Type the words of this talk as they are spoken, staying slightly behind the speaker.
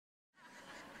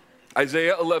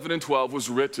Isaiah 11 and 12 was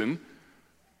written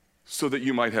so that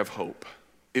you might have hope.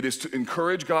 It is to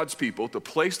encourage God's people to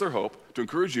place their hope, to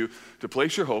encourage you to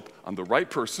place your hope on the right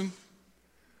person,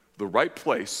 the right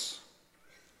place,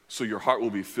 so your heart will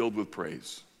be filled with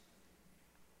praise.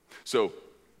 So,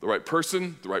 the right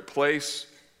person, the right place,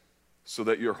 so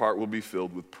that your heart will be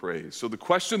filled with praise. So the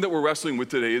question that we're wrestling with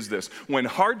today is this: when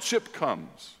hardship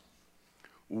comes,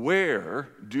 where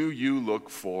do you look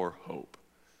for hope?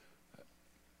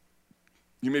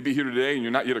 You may be here today and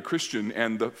you're not yet a Christian,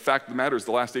 and the fact of the matter is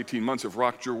the last 18 months have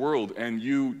rocked your world and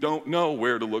you don't know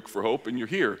where to look for hope, and you're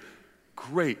here.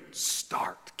 Great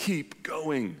start. Keep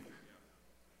going.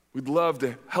 We'd love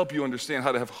to help you understand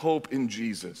how to have hope in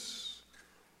Jesus.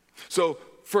 So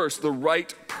first, the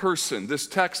right person. This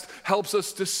text helps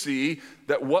us to see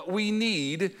that what we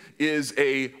need is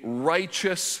a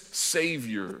righteous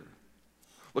Savior.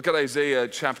 Look at Isaiah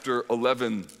chapter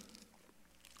 11,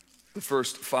 the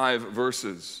first 5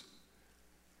 verses.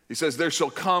 He says, "There shall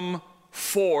come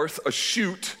forth a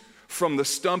shoot from the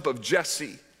stump of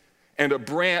Jesse, and a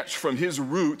branch from his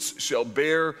roots shall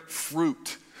bear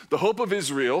fruit." The hope of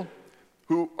Israel,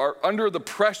 who are under the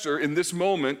pressure in this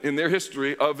moment in their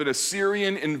history of an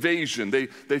Assyrian invasion.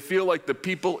 They feel like the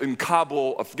people in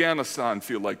Kabul, Afghanistan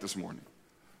feel like this morning.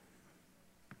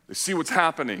 They see what's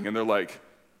happening and they're like,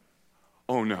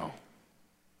 oh no.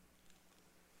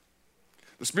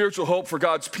 The spiritual hope for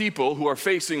God's people who are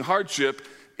facing hardship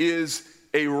is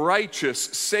a righteous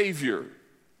Savior.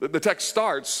 The text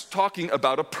starts talking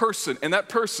about a person, and that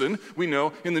person, we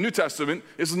know in the New Testament,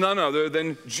 is none other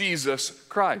than Jesus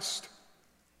Christ.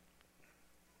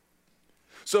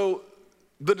 So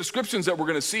the descriptions that we're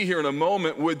going to see here in a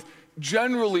moment would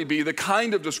generally be the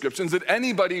kind of descriptions that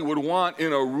anybody would want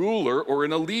in a ruler or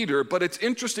in a leader, but it's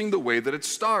interesting the way that it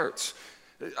starts.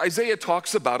 Isaiah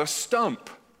talks about a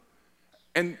stump,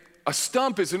 and a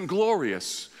stump isn't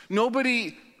glorious.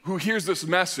 Nobody who hears this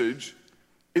message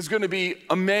is going to be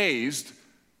amazed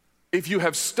if you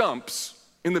have stumps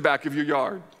in the back of your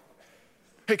yard.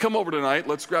 Hey, come over tonight,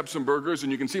 let's grab some burgers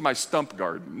and you can see my stump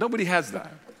garden. Nobody has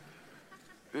that.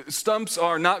 Stumps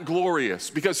are not glorious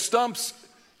because stumps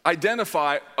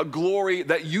identify a glory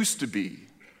that used to be.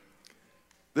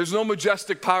 There's no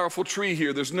majestic, powerful tree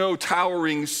here. There's no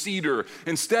towering cedar.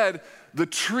 Instead, the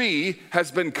tree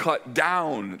has been cut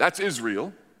down. That's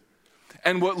Israel.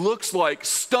 And what looks like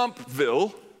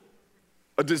Stumpville,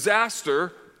 a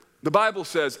disaster, the Bible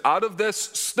says, out of this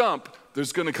stump,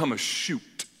 there's going to come a shoot.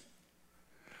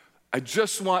 I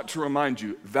just want to remind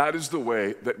you, that is the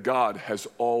way that God has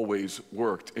always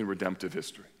worked in redemptive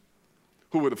history.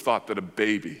 Who would have thought that a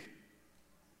baby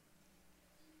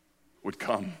would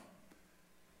come?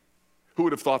 Who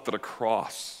would have thought that a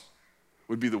cross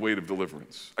would be the weight of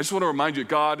deliverance? I just want to remind you,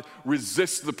 God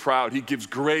resists the proud. He gives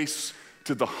grace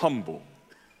to the humble.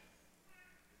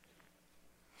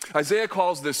 Isaiah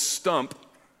calls this stump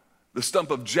the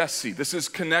stump of Jesse. This is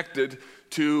connected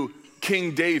to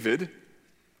King David,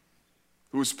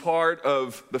 who was part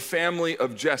of the family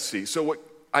of Jesse. So what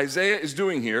Isaiah is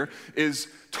doing here is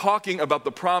talking about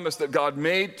the promise that God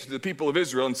made to the people of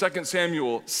Israel in 2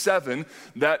 Samuel 7,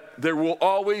 that there will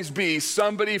always be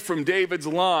somebody from David's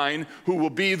line who will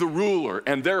be the ruler,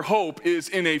 and their hope is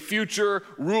in a future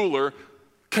ruler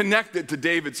connected to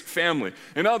David's family.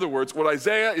 In other words, what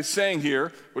Isaiah is saying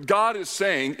here, what God is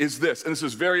saying is this, and this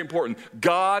is very important: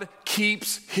 God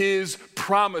keeps his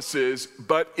promises,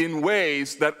 but in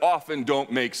ways that often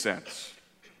don't make sense.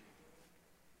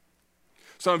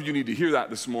 Some of you need to hear that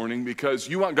this morning because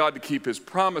you want God to keep his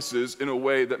promises in a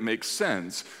way that makes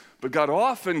sense. But God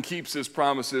often keeps his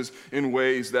promises in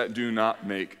ways that do not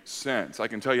make sense. I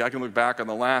can tell you, I can look back on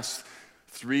the last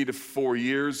 3 to 4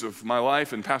 years of my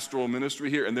life in pastoral ministry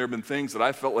here, and there have been things that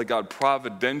I felt like God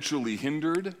providentially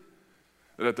hindered.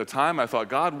 That at the time I thought,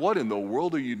 God, what in the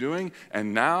world are you doing?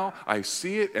 And now I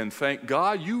see it, and thank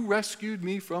God you rescued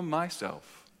me from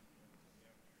myself.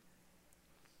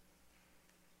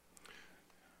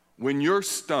 When you're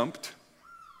stumped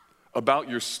about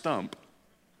your stump,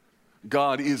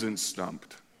 God isn't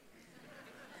stumped.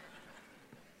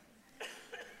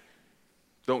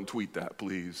 Don't tweet that,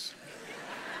 please.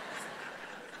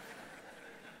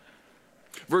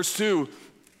 Verse 2,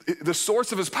 the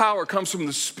source of his power comes from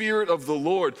the Spirit of the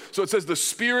Lord. So it says, the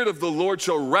Spirit of the Lord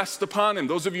shall rest upon him.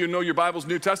 Those of you who know your Bible's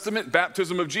New Testament,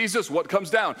 baptism of Jesus, what comes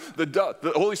down?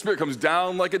 The Holy Spirit comes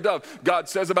down like a dove. God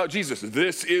says about Jesus,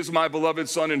 this is my beloved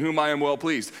Son in whom I am well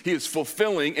pleased. He is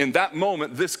fulfilling in that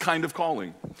moment this kind of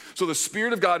calling. So the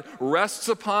Spirit of God rests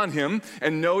upon him,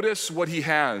 and notice what he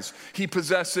has. He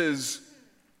possesses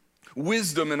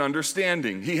wisdom and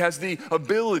understanding. He has the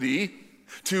ability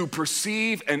to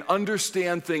perceive and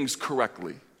understand things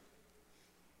correctly.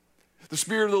 The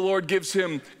Spirit of the Lord gives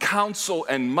him counsel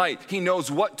and might. He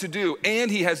knows what to do, and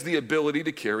he has the ability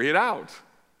to carry it out.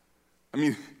 I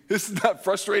mean, isn't that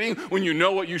frustrating when you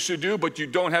know what you should do, but you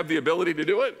don't have the ability to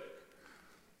do it?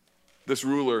 This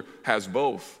ruler has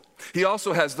both. He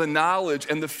also has the knowledge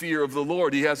and the fear of the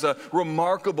Lord. He has a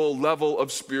remarkable level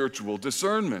of spiritual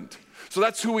discernment. So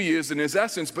that's who he is in his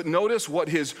essence, but notice what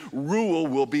his rule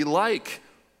will be like.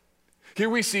 Here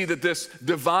we see that this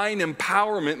divine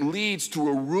empowerment leads to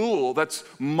a rule that's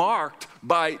marked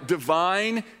by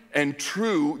divine and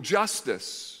true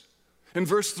justice. In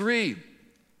verse 3,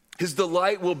 his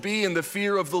delight will be in the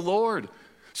fear of the Lord.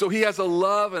 So he has a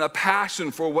love and a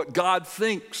passion for what God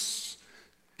thinks.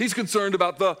 He's concerned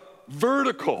about the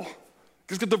vertical.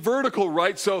 He's got the vertical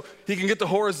right so he can get the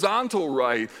horizontal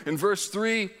right. In verse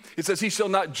 3, it says, he shall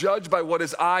not judge by what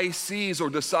his eye sees or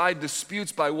decide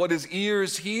disputes by what his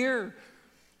ears hear.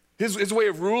 His way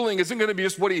of ruling isn't going to be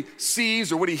just what he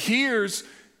sees or what he hears.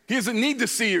 He doesn't need to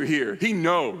see or hear. He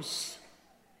knows.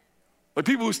 Like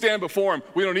people who stand before him,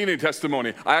 we don't need any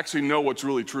testimony. I actually know what's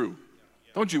really true.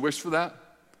 Don't you wish for that?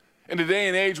 In a day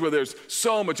and age where there's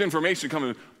so much information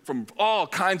coming from all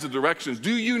kinds of directions,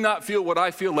 do you not feel what I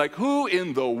feel like? Who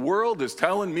in the world is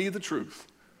telling me the truth?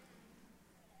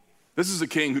 This is a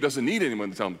king who doesn't need anyone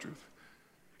to tell him the truth.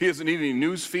 He doesn't need any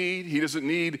news feed. He doesn't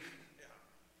need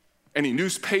any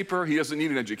newspaper. He doesn't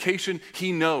need an education.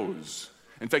 He knows.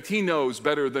 In fact, he knows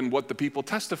better than what the people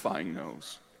testifying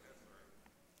knows.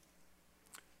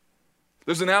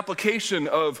 There's an application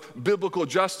of biblical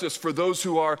justice for those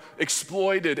who are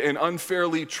exploited and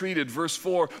unfairly treated. Verse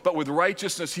 4, but with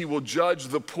righteousness he will judge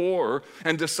the poor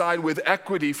and decide with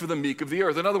equity for the meek of the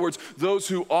earth. In other words, those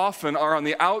who often are on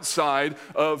the outside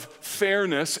of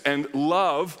fairness and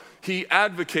love, he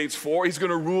advocates for. He's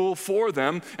going to rule for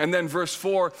them. And then verse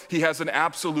 4, he has an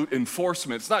absolute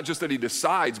enforcement. It's not just that he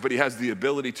decides, but he has the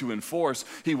ability to enforce.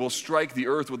 He will strike the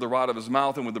earth with the rod of his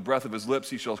mouth, and with the breath of his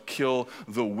lips he shall kill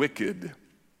the wicked.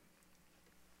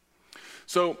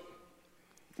 So,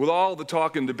 with all the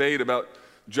talk and debate about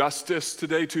justice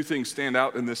today, two things stand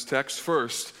out in this text.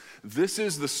 First, this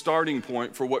is the starting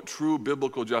point for what true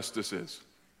biblical justice is.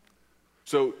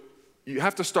 So, you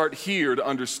have to start here to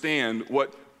understand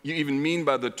what you even mean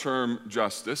by the term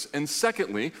justice. And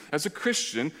secondly, as a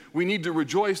Christian, we need to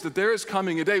rejoice that there is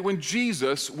coming a day when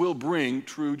Jesus will bring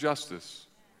true justice.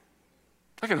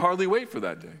 I can hardly wait for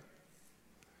that day.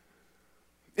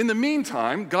 In the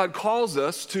meantime, God calls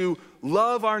us to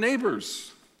love our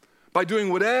neighbors by doing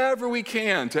whatever we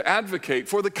can to advocate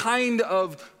for the kind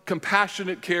of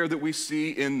compassionate care that we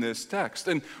see in this text.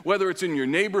 And whether it's in your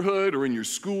neighborhood or in your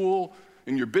school,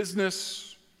 in your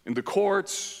business, in the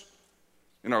courts,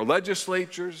 in our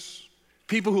legislatures,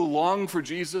 people who long for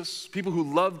Jesus, people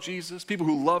who love Jesus, people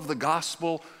who love the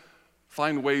gospel,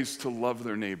 find ways to love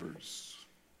their neighbors.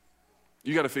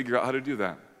 You got to figure out how to do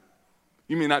that.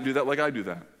 You may not do that like I do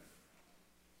that,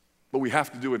 but we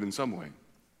have to do it in some way.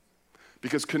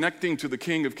 Because connecting to the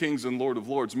King of Kings and Lord of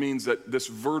Lords means that this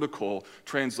vertical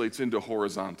translates into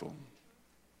horizontal.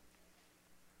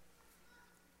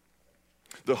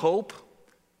 The hope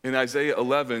in Isaiah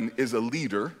 11 is a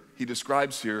leader, he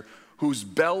describes here, whose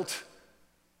belt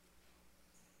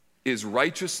is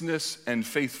righteousness and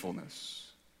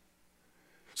faithfulness.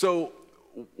 So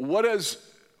what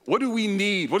do we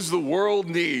need? What does the world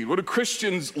need? What do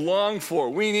Christians long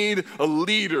for? We need a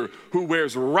leader who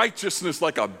wears righteousness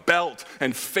like a belt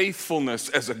and faithfulness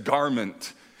as a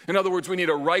garment. In other words, we need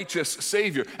a righteous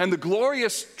Savior. And the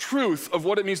glorious truth of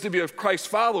what it means to be a Christ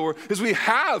follower is we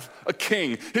have a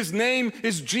King. His name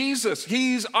is Jesus.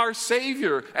 He's our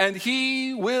Savior, and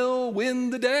He will win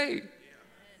the day.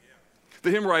 The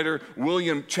hymn writer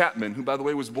William Chapman, who by the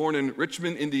way was born in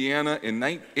Richmond, Indiana in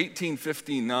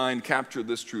 1859, captured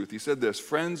this truth. He said this,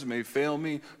 "Friends may fail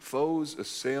me, foes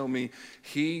assail me,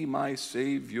 He, my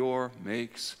Savior,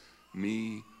 makes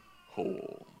me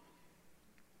whole."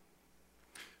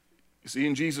 You see,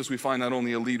 in Jesus we find not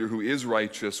only a leader who is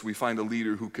righteous, we find a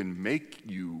leader who can make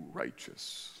you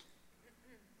righteous.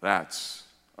 That's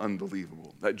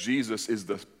unbelievable. That Jesus is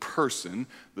the person,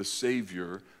 the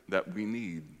Savior that we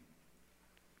need.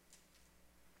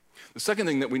 The second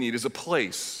thing that we need is a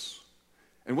place.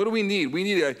 And what do we need? We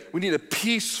need a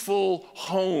peaceful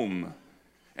home.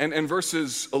 And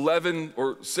verses 11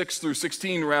 or 6 through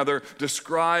 16 rather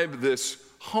describe this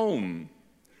home.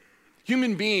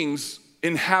 Human beings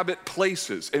inhabit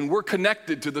places, and we're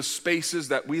connected to the spaces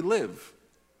that we live.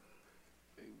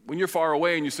 When you're far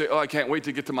away and you say, "Oh, I can't wait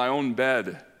to get to my own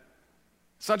bed,"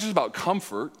 it's not just about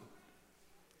comfort.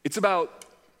 It's about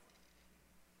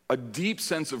a deep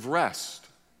sense of rest.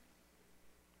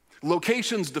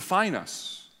 Locations define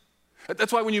us.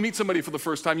 That's why when you meet somebody for the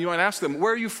first time, you might ask them,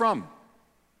 where are you from?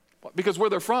 Because where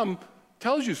they're from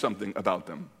tells you something about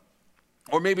them.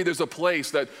 Or maybe there's a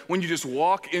place that when you just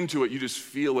walk into it, you just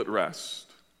feel at rest.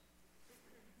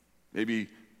 Maybe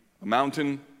a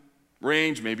mountain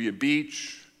range, maybe a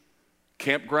beach,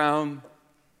 campground,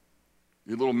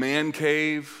 your little man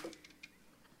cave,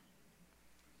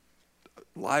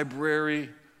 library,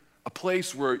 a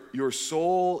place where your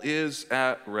soul is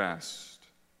at rest.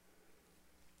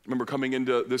 I remember coming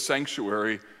into this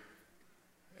sanctuary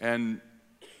and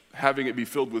having it be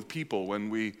filled with people when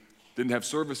we didn't have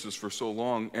services for so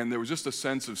long, and there was just a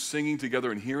sense of singing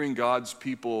together and hearing God's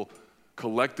people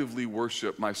collectively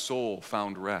worship. My soul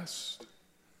found rest.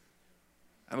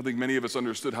 I don't think many of us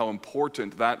understood how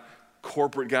important that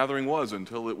corporate gathering was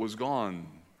until it was gone.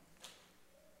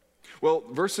 Well,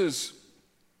 verses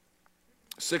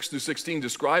 6 through 16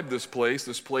 describe this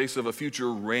place of a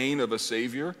future reign of a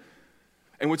Savior.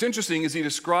 And what's interesting is he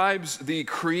describes the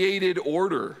created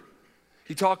order.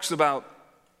 He talks about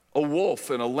a wolf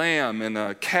and a lamb and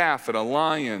a calf and a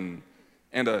lion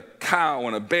and a cow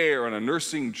and a bear and a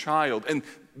nursing child. And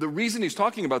the reason he's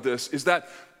talking about this is that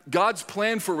God's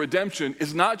plan for redemption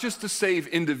is not just to save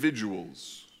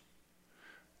individuals.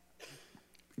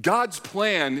 God's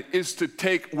plan is to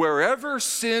take wherever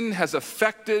sin has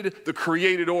affected the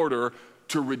created order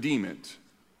to redeem it.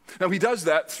 Now, he does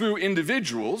that through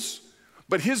individuals,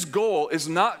 but his goal is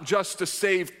not just to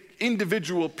save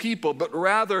individual people, but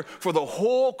rather for the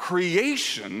whole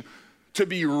creation to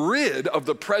be rid of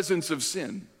the presence of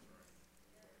sin.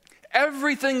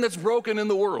 Everything that's broken in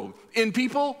the world, in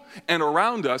people and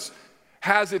around us,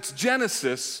 has its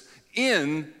genesis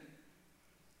in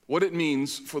what it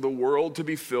means for the world to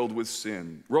be filled with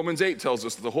sin. Romans 8 tells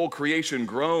us that the whole creation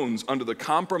groans under the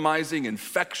compromising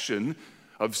infection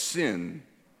of sin.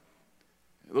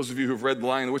 Those of you who've read The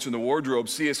Lion, the Witch, and the Wardrobe,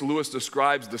 C.S. Lewis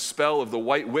describes the spell of the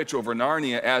White Witch over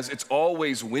Narnia as it's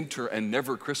always winter and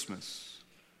never Christmas.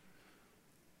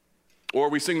 Or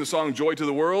we sing the song Joy to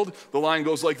the World. The line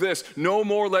goes like this: no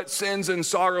more let sins and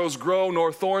sorrows grow,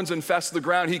 nor thorns infest the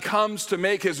ground. He comes to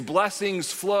make his blessings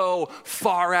flow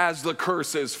far as the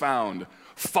curse is found.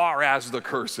 Far as the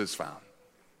curse is found.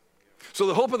 So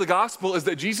the hope of the gospel is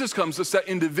that Jesus comes to set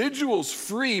individuals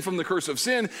free from the curse of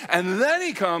sin, and then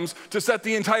he comes to set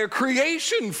the entire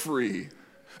creation free.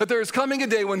 That there is coming a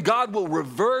day when God will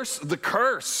reverse the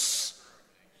curse.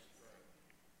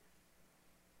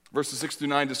 Verses 6 through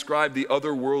 9 describe the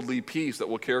otherworldly peace that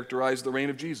will characterize the reign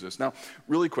of Jesus. Now,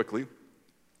 really quickly,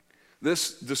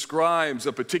 this describes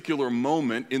a particular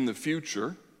moment in the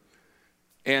future,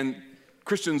 and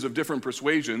Christians of different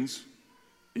persuasions,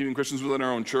 even Christians within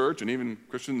our own church and even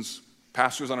Christians,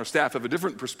 pastors on our staff, have a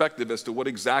different perspective as to what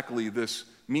exactly this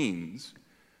means.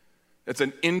 It's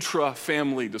an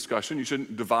intra-family discussion. You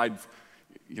shouldn't divide,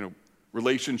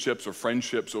 relationships or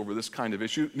friendships over this kind of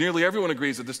issue. Nearly everyone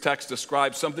agrees that this text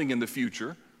describes something in the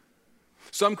future.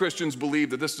 Some Christians believe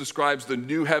that this describes the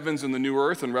new heavens and the new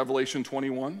earth in Revelation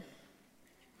 21.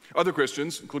 Other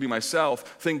Christians, including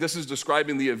myself, think this is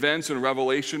describing the events in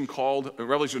Revelation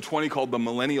 20 called the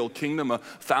millennial kingdom, a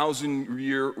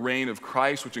 1,000-year reign of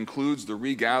Christ, which includes the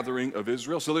regathering of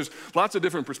Israel. So there's lots of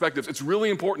different perspectives. It's really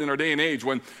important in our day and age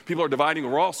when people are dividing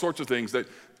over all sorts of things that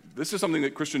this is something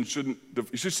that Christians you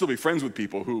should still be friends with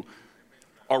people who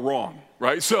are wrong,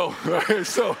 right? So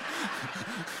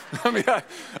I mean,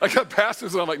 I got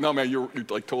pastors and I'm like, no, man, you're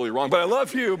like totally wrong, but I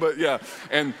love you, but yeah.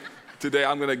 And today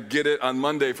I'm going to get it on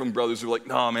Monday from brothers who are like,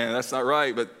 no, man, that's not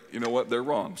right, but you know what? They're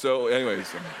wrong. So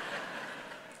anyways,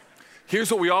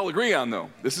 here's what we all agree on,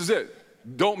 though. This is it.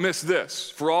 Don't miss this.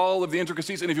 For all of the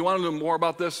intricacies, and if you want to know more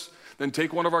about this, then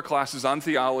take one of our classes on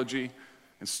theology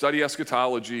and study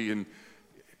eschatology and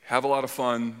have a lot of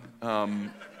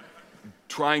fun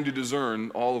trying to discern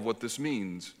all of what this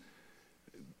means.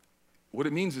 What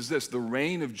it means is this: the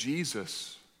reign of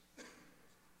Jesus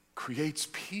creates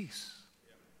peace.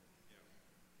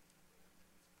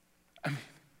 I mean,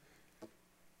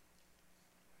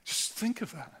 just think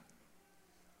of that.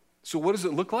 So what does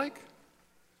it look like?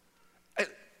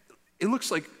 It looks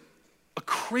like a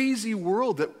crazy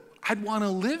world that I'd want to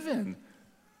live in.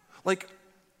 Like,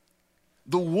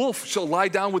 the wolf shall lie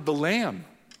down with the lamb.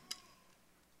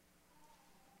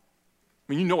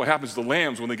 I mean, you know what happens to the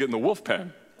lambs when they get in the wolf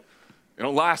pen. They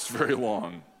don't last very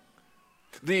long.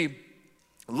 The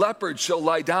leopard shall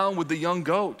lie down with the young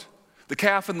goat, the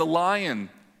calf and the lion,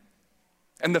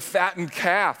 and the fattened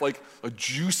calf, like a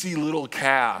juicy little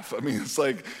calf. I mean, it's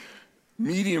like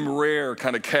medium rare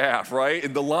kind of calf, right?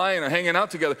 And the lion are hanging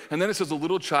out together. And then it says a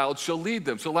little child shall lead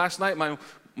them. So last night, my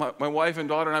My wife and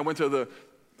daughter and I went to the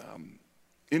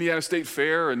Indiana State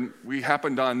Fair, and we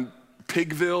happened on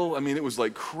Pigville. I mean, it was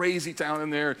like crazy town in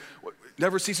there. It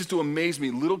never ceases to amaze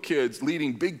me, little kids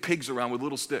leading big pigs around with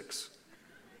little sticks.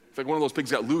 In fact, one of those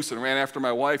pigs got loose and ran after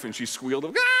my wife, and she squealed,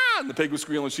 ah! And the pig was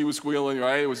squealing, she was squealing,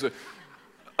 right?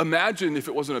 Imagine if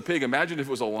it wasn't a pig, imagine if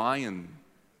it was a lion.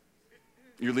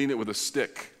 You're leading it with a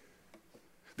stick.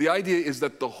 The idea is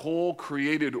that the whole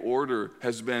created order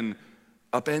has been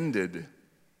upended.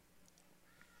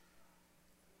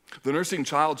 The nursing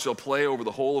child shall play over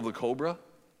the hole of the cobra.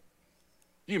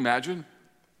 Can you imagine?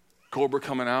 Cobra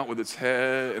coming out with its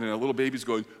head, and a little baby's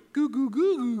going, goo, goo,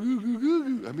 goo, goo, goo, goo,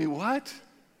 goo, goo. I mean, what?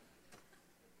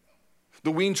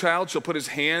 The weaned child shall put his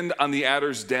hand on the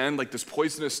adder's den, like this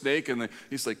poisonous snake, and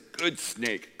he's like, good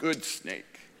snake, good snake.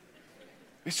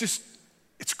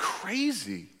 It's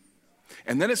crazy.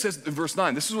 And then it says in verse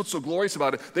 9, this is what's so glorious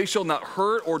about it. They shall not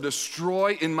hurt or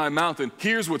destroy in my mountain.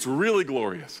 Here's what's really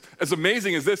glorious. As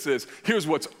amazing as this is, here's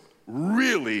what's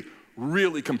really,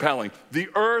 really compelling. The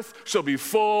earth shall be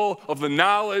full of the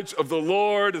knowledge of the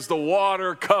Lord as the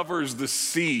water covers the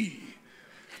sea.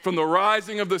 From the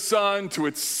rising of the sun to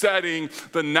its setting,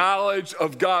 the knowledge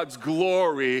of God's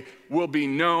glory will be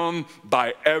known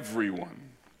by everyone.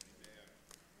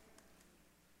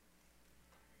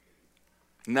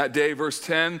 In that day, verse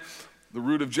 10, the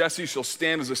root of Jesse shall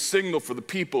stand as a signal for the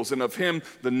peoples, and of him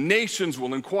the nations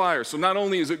will inquire. So not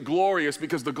only is it glorious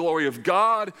because the glory of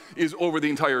God is over the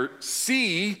entire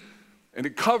sea, and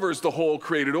it covers the whole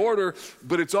created order,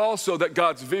 but it's also that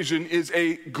God's vision is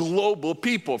a global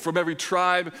people from every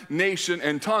tribe, nation,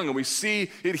 and tongue. And we see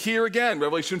it here again,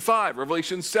 Revelation 5,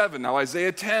 Revelation 7, now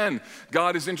Isaiah 10.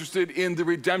 God is interested in the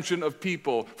redemption of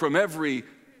people from every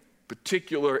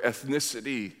particular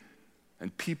ethnicity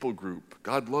and people group.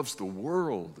 God loves the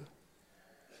world.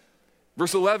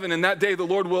 Verse 11, in that day the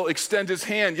Lord will extend his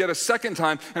hand yet a second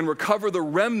time and recover the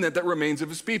remnant that remains of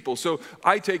his people. So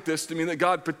I take this to mean that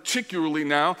God particularly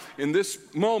now in this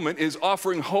moment is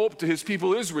offering hope to his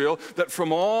people Israel that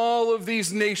from all of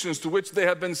these nations to which they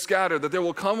have been scattered, that there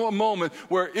will come a moment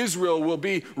where Israel will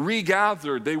be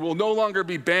regathered. They will no longer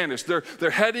be banished. They're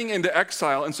heading into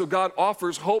exile. And so God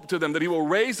offers hope to them that he will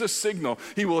raise a signal.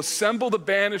 He will assemble the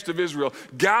banished of Israel,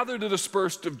 gather the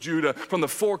dispersed of Judah from the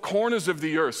four corners of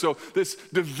the earth. So this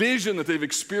division that they've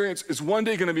experienced is one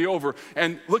day going to be over.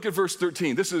 And look at verse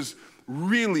 13. This is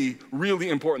really, really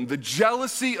important. The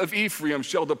jealousy of Ephraim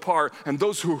shall depart, and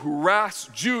those who harass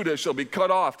Judah shall be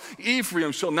cut off.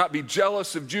 Ephraim shall not be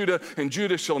jealous of Judah, and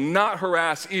Judah shall not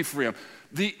harass Ephraim.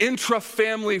 The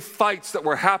intra-family fights that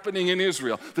were happening in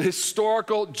Israel, the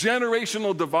historical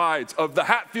generational divides of the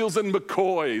Hatfields and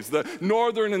McCoys, the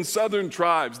northern and southern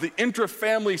tribes, the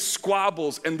intra-family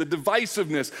squabbles and the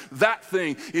divisiveness, that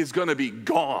thing is going to be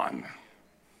gone.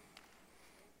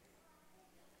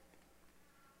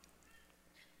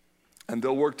 And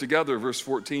they'll work together, verse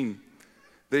 14.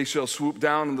 They shall swoop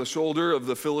down on the shoulder of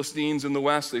the Philistines in the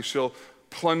west. They shall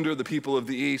plunder the people of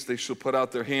the east. They shall put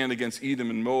out their hand against Edom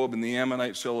and Moab, and the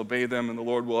Ammonites shall obey them, and the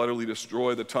Lord will utterly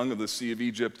destroy the tongue of the sea of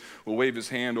Egypt, will wave his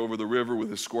hand over the river with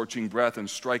his scorching breath and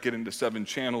strike it into 7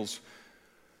 channels.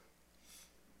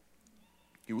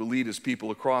 He will lead his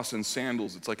people across in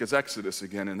sandals. It's like it's Exodus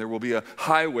again, and there will be a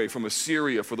highway from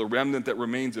Assyria for the remnant that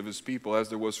remains of his people, as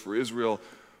there was for Israel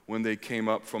when they came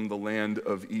up from the land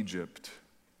of Egypt.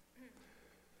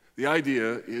 The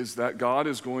idea is that God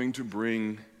is going to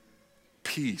bring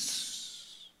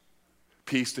peace.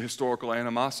 Peace to historical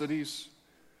animosities,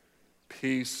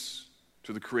 peace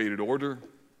to the created order.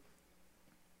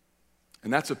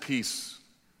 And that's a peace,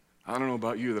 I don't know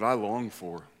about you, that I long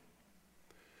for.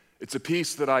 It's a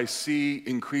peace that I see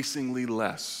increasingly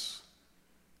less.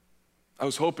 I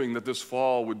was hoping that this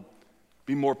fall would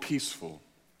be more peaceful.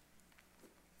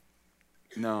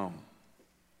 No.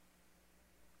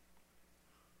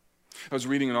 I was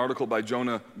reading an article by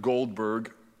Jonah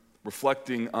Goldberg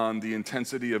reflecting on the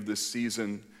intensity of this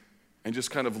season and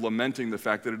just kind of lamenting the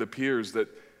fact that it appears that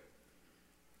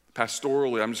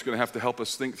pastorally, I'm just going to have to help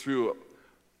us think through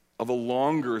of a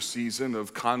longer season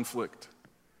of conflict.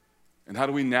 And how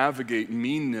do we navigate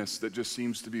meanness that just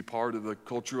seems to be part of the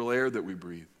cultural air that we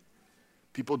breathe?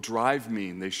 People drive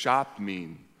mean, they shop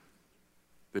mean,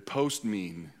 they post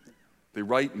mean, they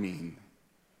write mean.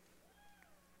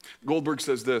 Goldberg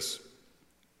says this: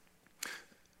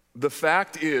 the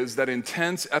fact is that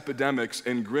intense epidemics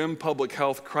and grim public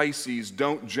health crises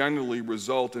don't generally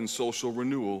result in social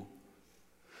renewal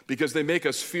because they make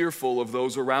us fearful of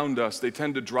those around us. They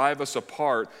tend to drive us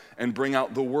apart and bring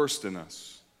out the worst in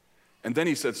us. And then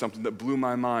he said something that blew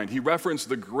my mind. He referenced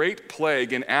the great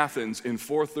plague in Athens in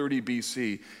 430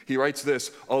 BC. He writes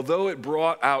this: although it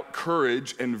brought out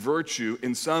courage and virtue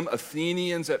in some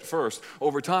Athenians at first,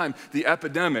 over time, the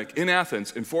epidemic in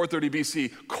Athens in 430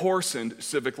 BC coarsened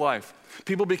civic life.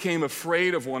 People became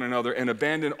afraid of one another and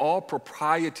abandoned all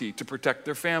propriety to protect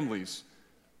their families.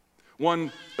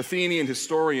 One Athenian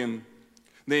historian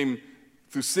named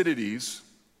Thucydides,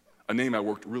 a name I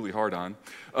worked really hard on,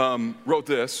 wrote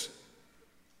this: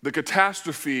 the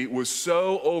catastrophe was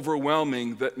so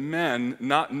overwhelming that men,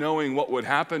 not knowing what would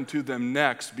happen to them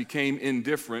next, became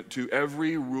indifferent to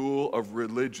every rule of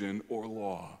religion or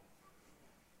law.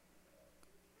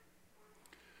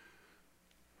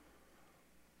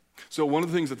 So one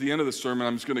of the things at the end of the sermon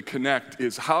I'm just going to connect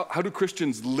is how do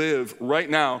Christians live right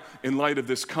now in light of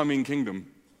this coming kingdom?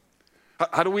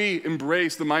 How do we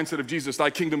embrace the mindset of Jesus?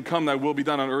 Thy kingdom come, thy will be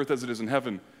done on earth as it is in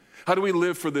heaven. How do we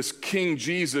live for this King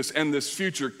Jesus and this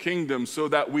future kingdom so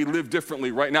that we live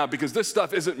differently right now? Because this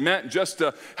stuff isn't meant just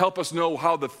to help us know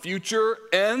how the future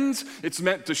ends. It's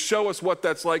meant to show us what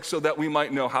that's like so that we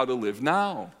might know how to live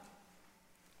now.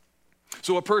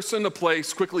 So a person, a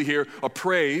place, quickly here, a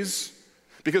praise,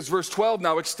 because verse 12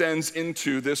 now extends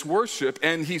into this worship,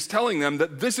 and he's telling them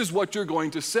that this is what you're going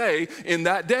to say in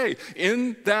that day.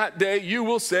 In that day you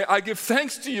will say, I give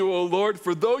thanks to you, O Lord,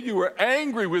 for though you were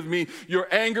angry with me, your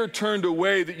anger turned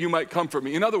away that you might comfort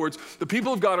me. In other words, the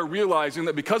people of God are realizing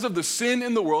that because of the sin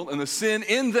in the world and the sin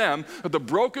in them, that the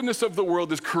brokenness of the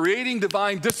world is creating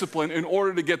divine discipline in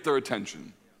order to get their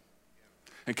attention.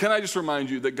 And can I just remind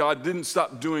you that God didn't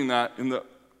stop doing that in the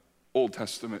Old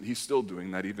Testament. He's still doing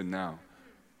that even now.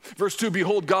 Verse 2,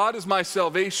 behold, God is my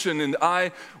salvation, and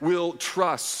I will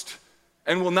trust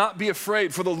and will not be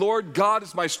afraid. For the Lord God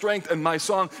is my strength and my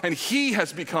song, and he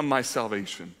has become my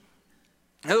salvation.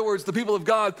 In other words, the people of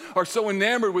God are so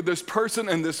enamored with this person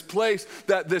and this place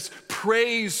that this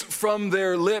praise from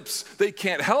their lips, they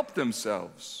can't help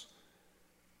themselves.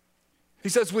 He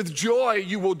says, with joy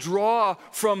you will draw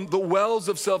from the wells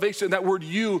of salvation. That word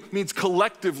you means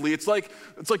collectively. It's like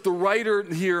the writer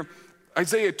here,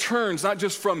 Isaiah, turns not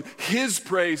just from his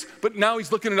praise, but now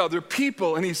he's looking at other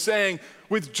people and he's saying,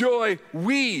 with joy,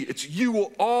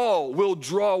 you all will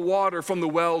draw water from the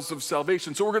wells of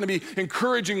salvation. So we're going to be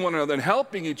encouraging one another and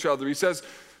helping each other. He says,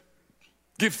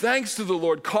 give thanks to the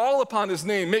Lord, call upon his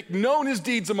name, make known his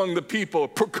deeds among the people,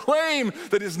 proclaim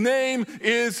that his name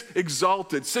is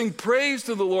exalted. Sing praise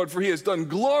to the Lord, for he has done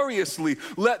gloriously.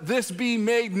 Let this be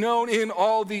made known in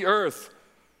all the earth.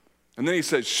 And then he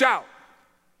says, shout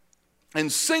and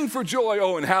sing for joy,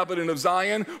 O inhabitant of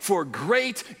Zion, for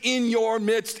great in your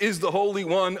midst is the Holy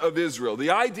One of Israel.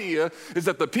 The idea is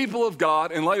that the people of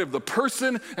God, in light of the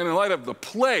person and in light of the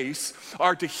place,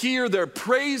 are to hear their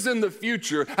praise in the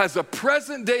future as a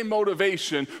present day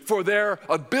motivation for their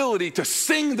ability to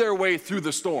sing their way through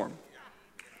the storm.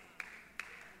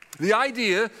 The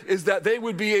idea is that they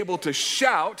would be able to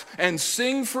shout and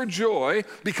sing for joy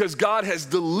because God has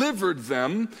delivered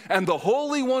them and the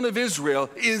Holy One of Israel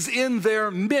is in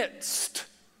their midst.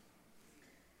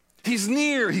 He's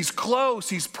near, he's close,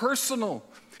 he's personal,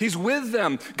 he's with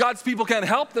them. God's people can't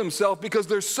help themselves because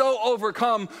they're so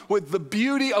overcome with the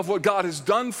beauty of what God has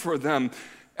done for them.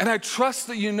 And I trust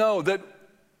that you know that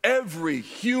every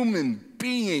human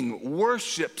being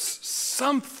worships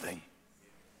something.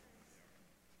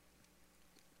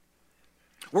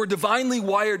 We're divinely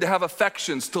wired to have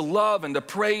affections, to love and to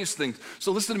praise things.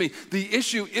 So listen to me, the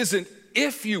issue isn't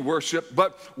if you worship,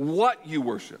 but what you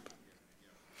worship.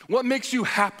 What makes you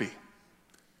happy?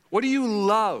 What do you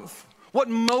love? What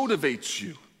motivates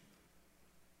you?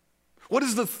 What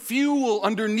is the fuel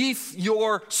underneath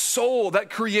your soul that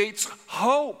creates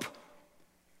hope?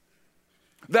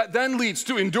 That then leads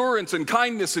to endurance and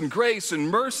kindness and grace and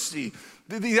mercy.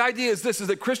 The idea is this, is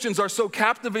that Christians are so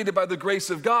captivated by the grace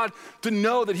of God to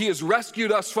know that he has rescued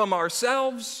us from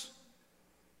ourselves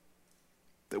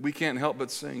that we can't help but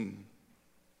sing.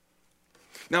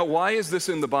 Now, why is this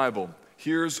in the Bible?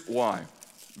 Here's why.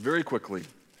 Very quickly,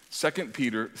 2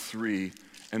 Peter 3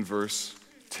 and verse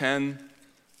 10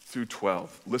 through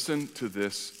 12. Listen to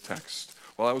this text.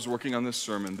 While I was working on this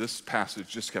sermon, this passage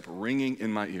just kept ringing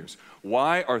in my ears.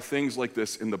 Why are things like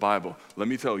this in the Bible? Let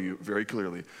me tell you very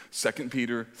clearly. 2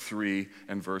 Peter 3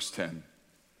 and verse 10.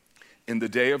 In the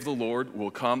day of the Lord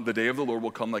will come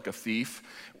like a thief,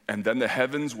 and then the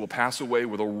heavens will pass away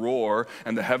with a roar,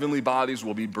 and the heavenly bodies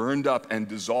will be burned up and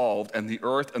dissolved, and the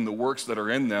earth and the works that are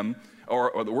in them,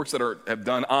 or the works that have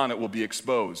done on it will be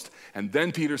exposed. And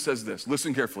then Peter says this,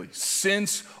 listen carefully.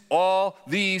 Since all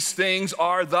these things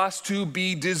are thus to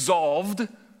be dissolved,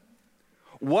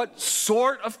 What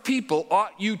sort of people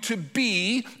ought you to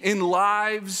be in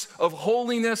lives of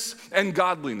holiness and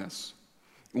godliness,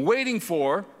 waiting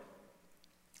for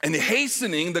and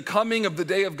hastening the coming of the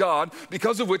day of God,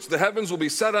 because of which the heavens will be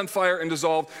set on fire and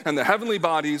dissolved, and the heavenly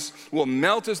bodies will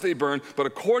melt as they burn. But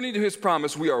according to his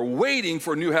promise, we are waiting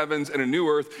for new heavens and a new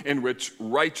earth in which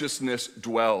righteousness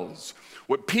dwells.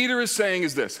 What Peter is saying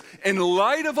is this: in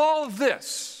light of all of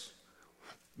this,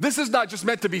 this is not just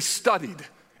meant to be studied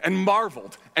and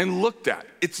marveled and looked at.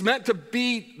 That's meant to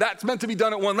be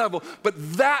done at one level, but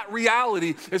that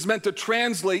reality is meant to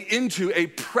translate into a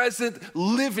present,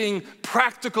 living,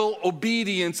 practical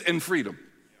obedience and freedom.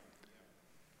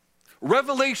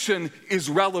 Revelation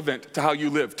is relevant to how you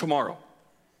live tomorrow.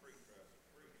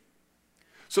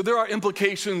 So there are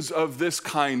implications of this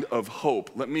kind of hope.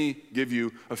 Let me give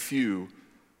you a few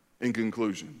in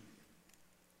conclusion.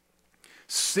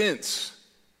 Since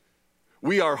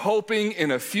we are hoping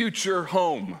in a future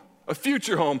home,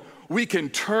 we can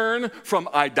turn from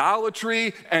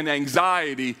idolatry and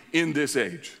anxiety in this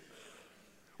age.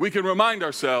 We can remind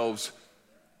ourselves,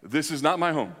 this is not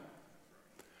my home.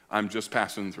 I'm just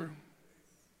passing through.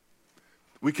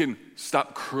 We can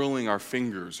stop curling our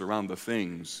fingers around the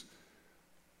things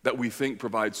that we think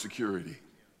provide security.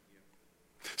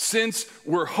 Since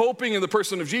we're hoping in the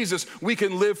person of Jesus, we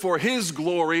can live for his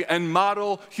glory and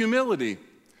model humility.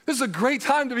 This is a great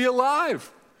time to be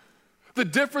alive. The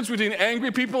difference between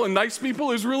angry people and nice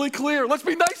people is really clear. Let's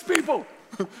be nice people.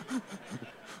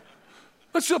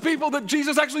 Let's show people that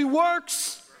Jesus actually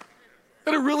works,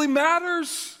 that it really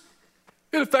matters.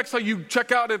 It affects how you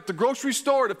check out at the grocery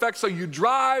store. It affects how you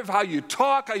drive, how you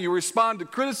talk, how you respond to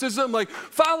criticism. Like,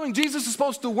 following Jesus is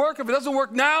supposed to work. If it doesn't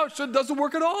work now, it doesn't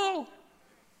work at all.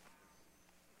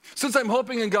 Since I'm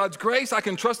hoping in God's grace, I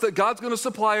can trust that God's going to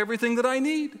supply everything that I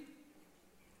need.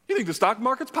 You think the stock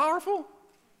market's powerful?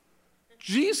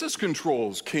 Jesus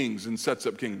controls kings and sets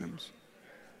up kingdoms.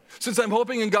 Since I'm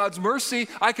hoping in God's mercy,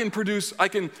 I can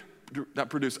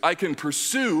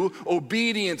pursue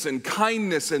obedience and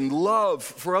kindness and love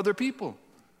for other people.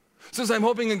 Since I'm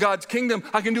hoping in God's kingdom,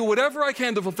 I can do whatever I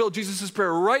can to fulfill Jesus'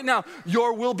 prayer right now.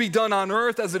 Your will be done on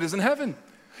earth as it is in heaven.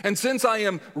 And since I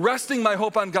am resting my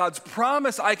hope on God's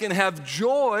promise, I can have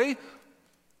joy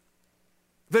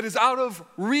that is out of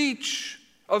reach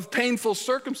of painful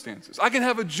circumstances. I can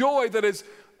have a joy that is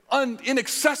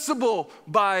inaccessible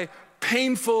by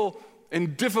painful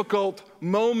and difficult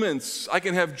moments. I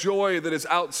can have joy that is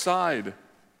outside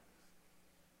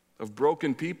of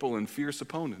broken people and fierce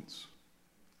opponents.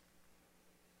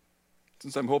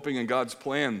 Since I'm hoping in God's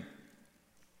plan,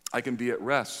 I can be at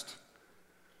rest.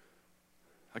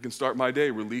 I can start my day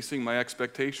releasing my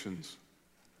expectations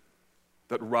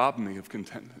that rob me of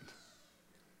contentment.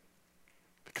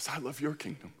 Because I love your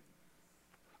kingdom.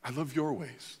 I love your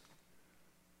ways.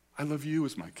 I love you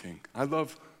as my king. I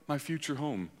love my future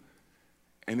home.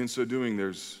 And in so doing,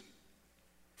 there's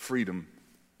freedom.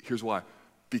 Here's why.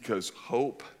 Because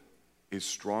hope is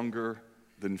stronger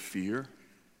than fear.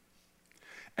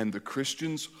 And the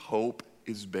Christian's hope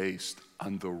is based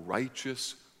on the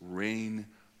righteous reign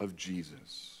of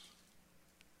Jesus.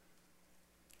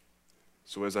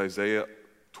 So as Isaiah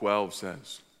 12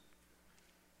 says,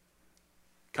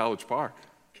 College Park,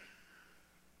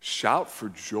 shout for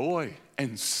joy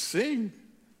and sing,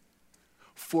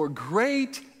 for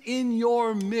great in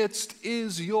your midst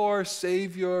is your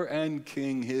Savior and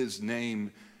King. His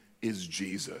name is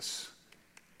Jesus,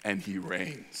 and he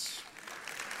reigns.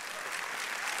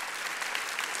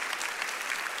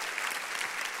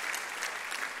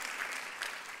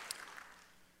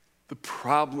 The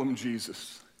problem,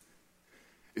 Jesus,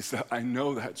 is that I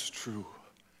know that's true,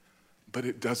 but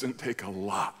it doesn't take a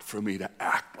lot for me to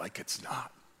act like it's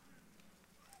not.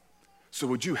 So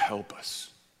would you help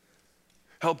us?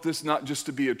 Help this not just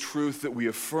to be a truth that we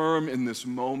affirm in this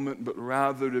moment, but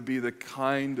rather to be the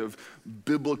kind of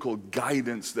biblical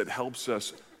guidance that helps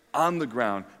us on the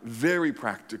ground, very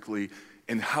practically,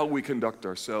 in how we conduct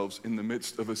ourselves in the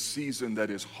midst of a season that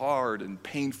is hard and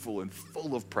painful and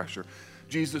full of pressure.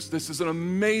 Jesus, this is an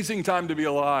amazing time to be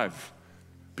alive,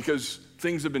 because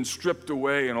things have been stripped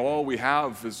away and all we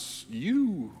have is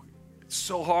you. It's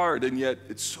so hard and yet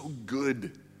it's so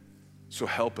good. So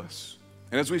help us.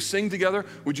 And as we sing together,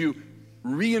 would you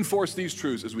reinforce these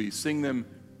truths as we sing them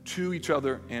to each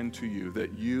other and to you,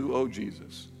 that you, oh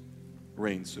Jesus,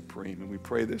 reign supreme. And we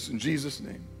pray this in Jesus'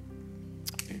 name.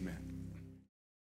 Amen.